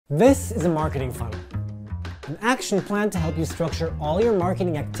This is a marketing funnel, an action plan to help you structure all your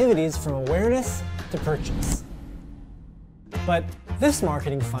marketing activities from awareness to purchase. But this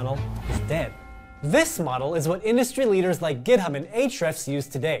marketing funnel is dead. This model is what industry leaders like GitHub and Ahrefs use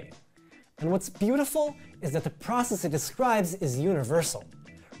today. And what's beautiful is that the process it describes is universal,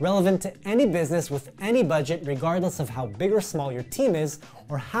 relevant to any business with any budget, regardless of how big or small your team is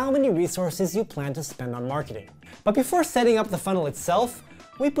or how many resources you plan to spend on marketing. But before setting up the funnel itself,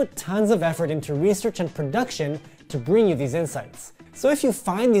 we put tons of effort into research and production to bring you these insights. So if you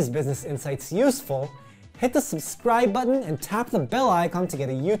find these business insights useful, hit the subscribe button and tap the bell icon to get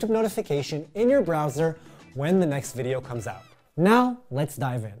a YouTube notification in your browser when the next video comes out. Now, let's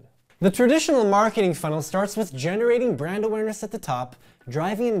dive in. The traditional marketing funnel starts with generating brand awareness at the top,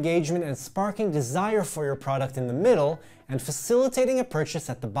 driving engagement and sparking desire for your product in the middle, and facilitating a purchase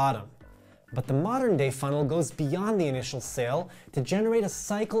at the bottom. But the modern day funnel goes beyond the initial sale to generate a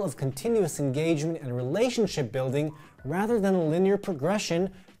cycle of continuous engagement and relationship building rather than a linear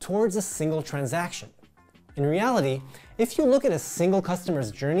progression towards a single transaction. In reality, if you look at a single customer's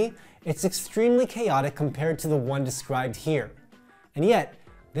journey, it's extremely chaotic compared to the one described here. And yet,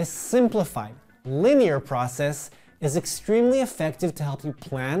 this simplified, linear process is extremely effective to help you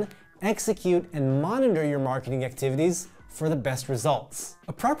plan, execute, and monitor your marketing activities for the best results.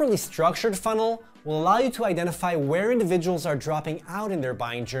 A properly structured funnel will allow you to identify where individuals are dropping out in their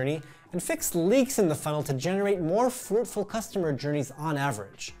buying journey and fix leaks in the funnel to generate more fruitful customer journeys on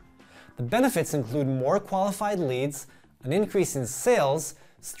average. The benefits include more qualified leads, an increase in sales,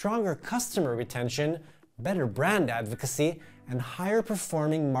 stronger customer retention, better brand advocacy, and higher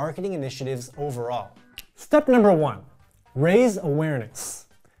performing marketing initiatives overall. Step number 1, raise awareness.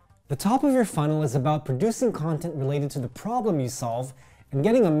 The top of your funnel is about producing content related to the problem you solve and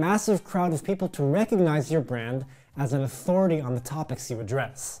getting a massive crowd of people to recognize your brand as an authority on the topics you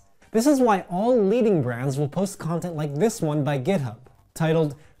address. This is why all leading brands will post content like this one by GitHub,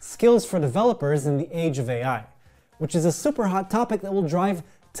 titled Skills for Developers in the Age of AI, which is a super hot topic that will drive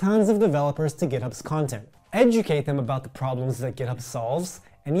tons of developers to GitHub's content. Educate them about the problems that GitHub solves,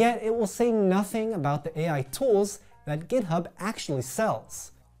 and yet it will say nothing about the AI tools that GitHub actually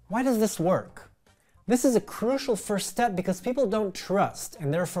sells. Why does this work? This is a crucial first step because people don't trust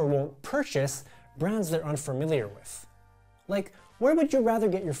and therefore won't purchase brands they're unfamiliar with. Like, where would you rather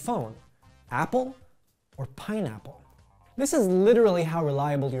get your phone? Apple or pineapple? This is literally how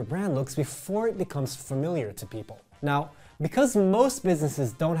reliable your brand looks before it becomes familiar to people. Now, because most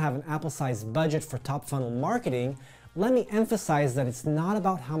businesses don't have an Apple-sized budget for top funnel marketing, let me emphasize that it's not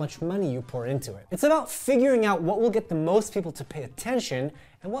about how much money you pour into it. It's about figuring out what will get the most people to pay attention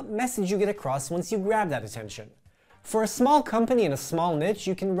and what message you get across once you grab that attention. For a small company in a small niche,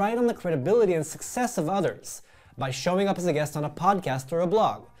 you can ride on the credibility and success of others by showing up as a guest on a podcast or a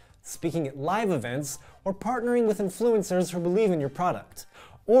blog, speaking at live events, or partnering with influencers who believe in your product.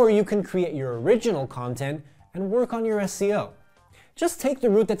 Or you can create your original content and work on your SEO. Just take the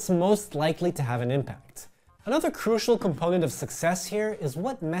route that's most likely to have an impact. Another crucial component of success here is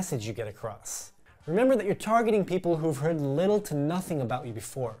what message you get across. Remember that you're targeting people who've heard little to nothing about you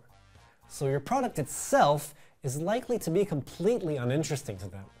before, so your product itself is likely to be completely uninteresting to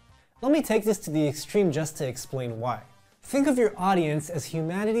them. Let me take this to the extreme just to explain why. Think of your audience as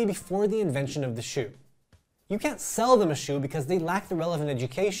humanity before the invention of the shoe. You can't sell them a shoe because they lack the relevant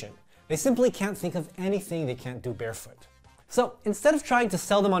education. They simply can't think of anything they can't do barefoot. So instead of trying to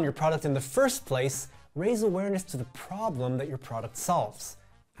sell them on your product in the first place, raise awareness to the problem that your product solves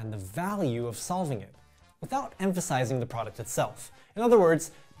and the value of solving it, without emphasizing the product itself. In other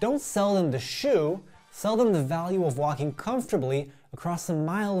words, don't sell them the shoe, sell them the value of walking comfortably across a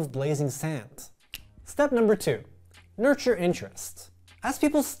mile of blazing sand. Step number 2, nurture interest. As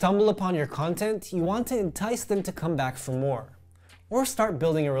people stumble upon your content, you want to entice them to come back for more, or start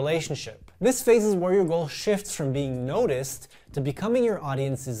building a relationship. This phase is where your goal shifts from being noticed to becoming your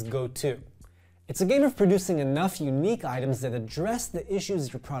audience's go-to. It's a game of producing enough unique items that address the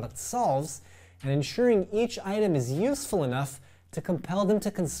issues your product solves and ensuring each item is useful enough to compel them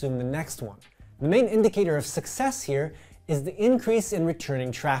to consume the next one. The main indicator of success here is the increase in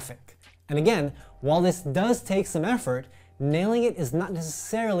returning traffic. And again, while this does take some effort, nailing it is not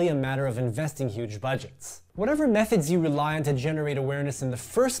necessarily a matter of investing huge budgets. Whatever methods you rely on to generate awareness in the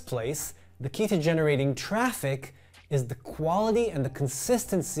first place, the key to generating traffic is the quality and the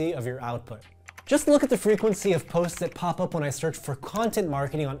consistency of your output. Just look at the frequency of posts that pop up when I search for content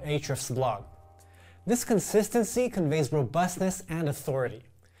marketing on Ahrefs' blog. This consistency conveys robustness and authority,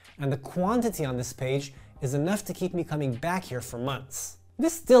 and the quantity on this page is enough to keep me coming back here for months.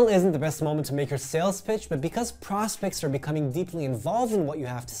 This still isn't the best moment to make your sales pitch, but because prospects are becoming deeply involved in what you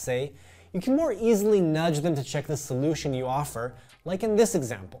have to say, you can more easily nudge them to check the solution you offer, like in this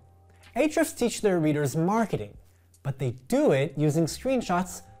example. Ahrefs teach their readers marketing, but they do it using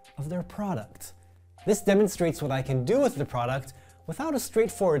screenshots of their product. This demonstrates what I can do with the product without a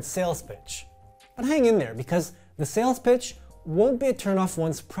straightforward sales pitch. But hang in there, because the sales pitch won't be a turnoff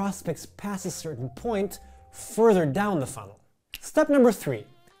once prospects pass a certain point further down the funnel. Step number 3,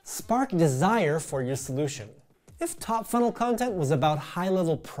 spark desire for your solution. If top funnel content was about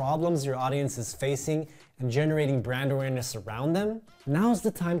high-level problems your audience is facing and generating brand awareness around them, now's the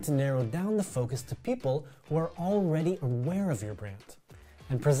time to narrow down the focus to people who are already aware of your brand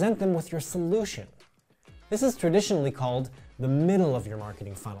and present them with your solution. This is traditionally called the middle of your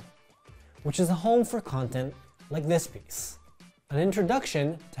marketing funnel, which is a home for content like this piece. An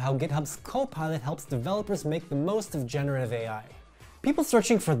introduction to how GitHub's Copilot helps developers make the most of generative AI. People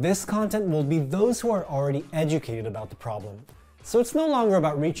searching for this content will be those who are already educated about the problem. So it's no longer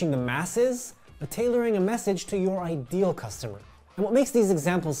about reaching the masses, but tailoring a message to your ideal customer. And what makes these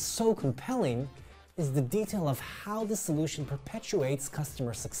examples so compelling is the detail of how the solution perpetuates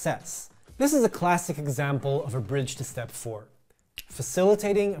customer success. This is a classic example of a bridge to step 4,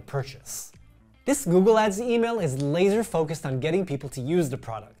 facilitating a purchase. This Google Ads email is laser focused on getting people to use the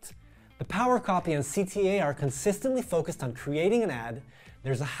product. The Power Copy and CTA are consistently focused on creating an ad,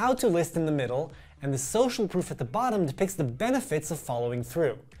 there's a how-to list in the middle, and the social proof at the bottom depicts the benefits of following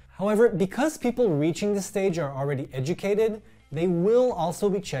through. However, because people reaching this stage are already educated, they will also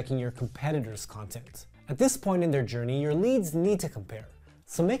be checking your competitors' content. At this point in their journey, your leads need to compare,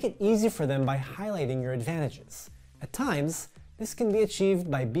 so make it easy for them by highlighting your advantages. At times, this can be achieved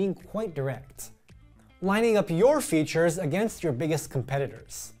by being quite direct, lining up your features against your biggest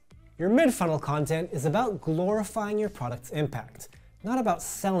competitors. Your mid-funnel content is about glorifying your product's impact, not about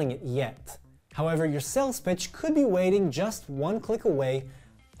selling it yet. However, your sales pitch could be waiting just one click away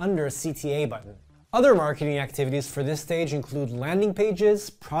under a CTA button. Other marketing activities for this stage include landing pages,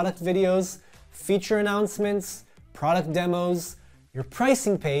 product videos, feature announcements, product demos, your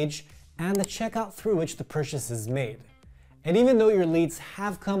pricing page, and the checkout through which the purchase is made. And even though your leads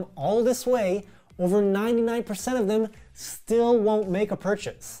have come all this way, over 99% of them still won't make a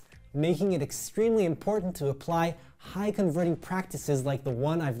purchase, making it extremely important to apply high-converting practices like the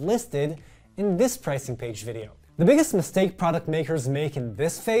one I've listed in this pricing page video. The biggest mistake product makers make in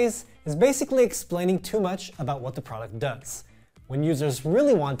this phase is basically explaining too much about what the product does, when users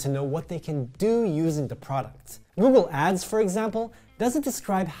really want to know what they can do using the product. Google Ads, for example, doesn't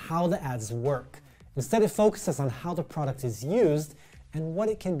describe how the ads work. Instead, it focuses on how the product is used and what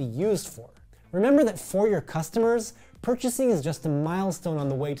it can be used for. Remember that for your customers, purchasing is just a milestone on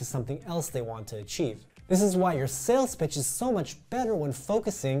the way to something else they want to achieve. This is why your sales pitch is so much better when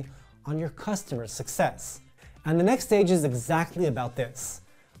focusing on your customer's success. And the next stage is exactly about this,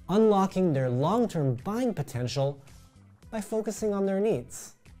 unlocking their long-term buying potential by focusing on their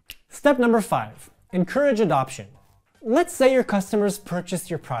needs. Step number 5, encourage adoption. Let's say your customers purchase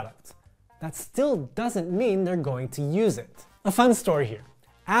your product. That still doesn't mean they're going to use it. A fun story here.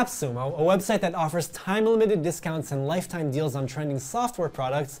 AppSumo, a website that offers time-limited discounts and lifetime deals on trending software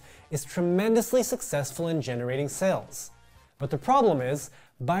products, is tremendously successful in generating sales. But the problem is,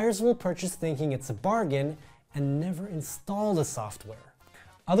 buyers will purchase thinking it's a bargain and never install the software.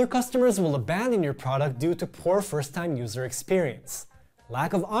 Other customers will abandon your product due to poor first-time user experience,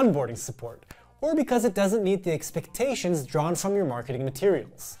 lack of onboarding support, or because it doesn't meet the expectations drawn from your marketing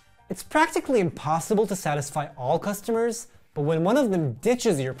materials. It's practically impossible to satisfy all customers, but when one of them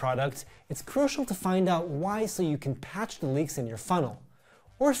ditches your product, it's crucial to find out why so you can patch the leaks in your funnel,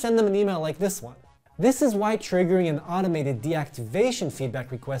 or send them an email like this one. This is why triggering an automated deactivation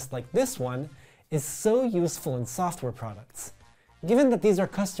feedback request like this one is so useful in software products. Given that these are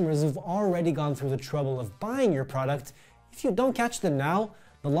customers who've already gone through the trouble of buying your product, if you don't catch them now,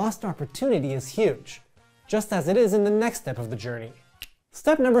 the lost opportunity is huge, just as it is in the next step of the journey.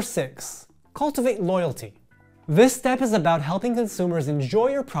 Step number 6, cultivate loyalty. This step is about helping consumers enjoy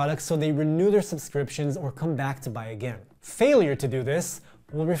your product so they renew their subscriptions or come back to buy again. Failure to do this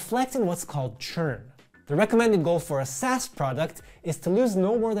will reflect in what's called churn. The recommended goal for a SaaS product is to lose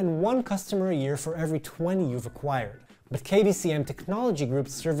no more than 1 customer a year for every 20 you've acquired. But KBCM Technology Group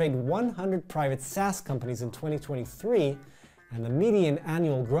surveyed 100 private SaaS companies in 2023, and the median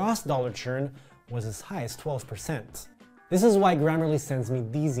annual gross dollar churn was as high as 12%. This is why Grammarly sends me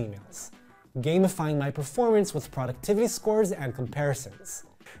these emails, gamifying my performance with productivity scores and comparisons.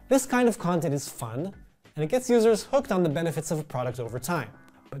 This kind of content is fun, and it gets users hooked on the benefits of a product over time.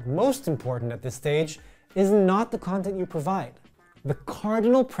 But most important at this stage is not the content you provide, The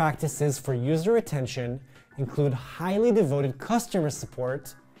cardinal practices for user retention include highly devoted customer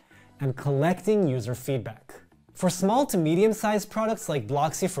support and collecting user feedback. For small to medium-sized products like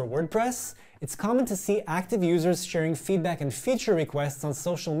Blocksy for WordPress, it's common to see active users sharing feedback and feature requests on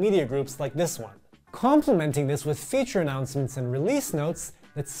social media groups like this one, complementing this with feature announcements and release notes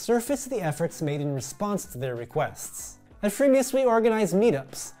that surface the efforts made in response to their requests. At Freemius, we organize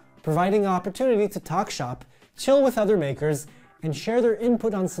meetups, providing an opportunity to talk shop, chill with other makers, and share their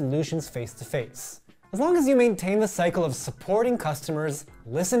input on solutions face-to-face. As long as you maintain the cycle of supporting customers,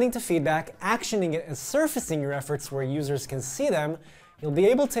 listening to feedback, actioning it, and surfacing your efforts where users can see them, you'll be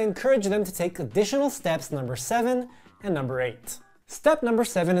able to encourage them to take additional steps number 7 and number 8. Step number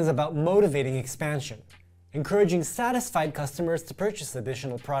 7 is about motivating expansion, encouraging satisfied customers to purchase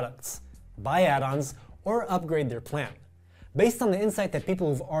additional products, buy add-ons, or upgrade their plan, based on the insight that people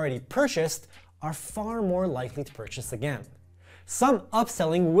who've already purchased are far more likely to purchase again. Some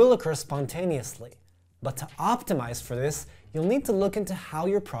upselling will occur spontaneously, but to optimize for this, you'll need to look into how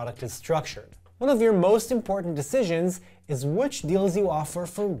your product is structured. One of your most important decisions is which deals you offer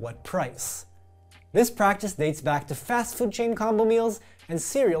for what price. This practice dates back to fast food chain combo meals and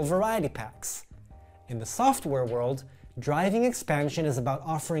cereal variety packs. In the software world, driving expansion is about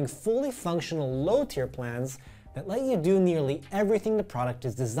offering fully functional low-tier plans that let you do nearly everything the product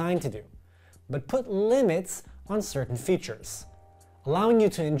is designed to do, but put limits on certain features, allowing you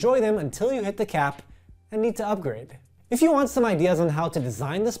to enjoy them until you hit the cap and need to upgrade. If you want some ideas on how to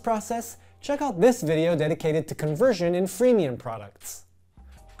design this process, check out this video dedicated to conversion in freemium products.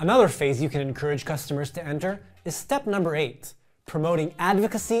 Another phase you can encourage customers to enter is step number 8, promoting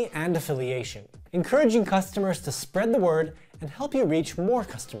advocacy and affiliation, encouraging customers to spread the word and help you reach more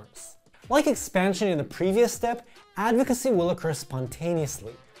customers. Like expansion in the previous step, advocacy will occur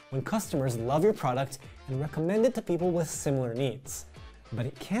spontaneously when customers love your product and recommend it to people with similar needs. But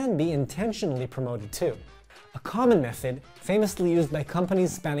it can be intentionally promoted too. A common method, famously used by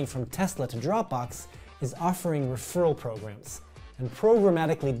companies spanning from Tesla to Dropbox, is offering referral programs and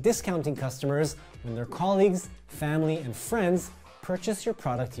programmatically discounting customers when their colleagues, family, and friends purchase your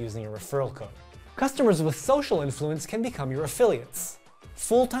product using a referral code. Customers with social influence can become your affiliates,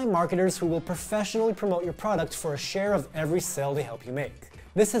 full-time marketers who will professionally promote your product for a share of every sale they help you make.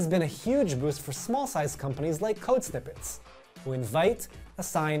 This has been a huge boost for small-sized companies like Code Snippets, who invite,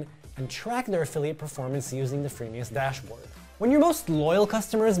 assign, and track their affiliate performance using the Freemius dashboard. When your most loyal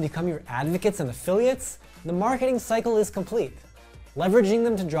customers become your advocates and affiliates, the marketing cycle is complete, leveraging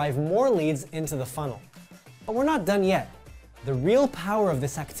them to drive more leads into the funnel. But we're not done yet. The real power of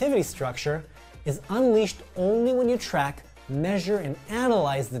this activity structure is unleashed only when you track, measure, and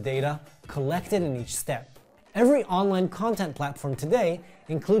analyze the data collected in each step. Every online content platform today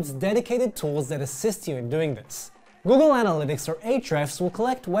includes dedicated tools that assist you in doing this. Google Analytics or Ahrefs will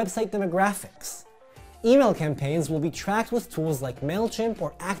collect website demographics. Email campaigns will be tracked with tools like MailChimp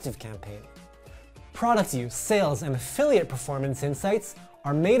or ActiveCampaign. Product use, sales, and affiliate performance insights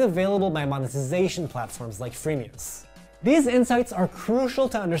are made available by monetization platforms like Freemius. These insights are crucial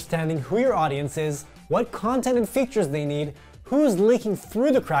to understanding who your audience is, what content and features they need, who's leaking through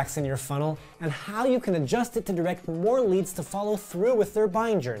the cracks in your funnel, and how you can adjust it to direct more leads to follow through with their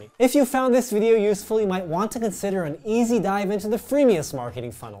buying journey. If you found this video useful, you might want to consider an easy dive into the Freemius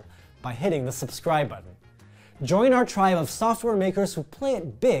marketing funnel by hitting the subscribe button. Join our tribe of software makers who play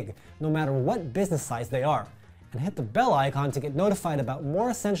it big no matter what business size they are, and hit the bell icon to get notified about more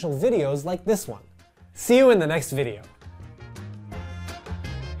essential videos like this one. See you in the next video.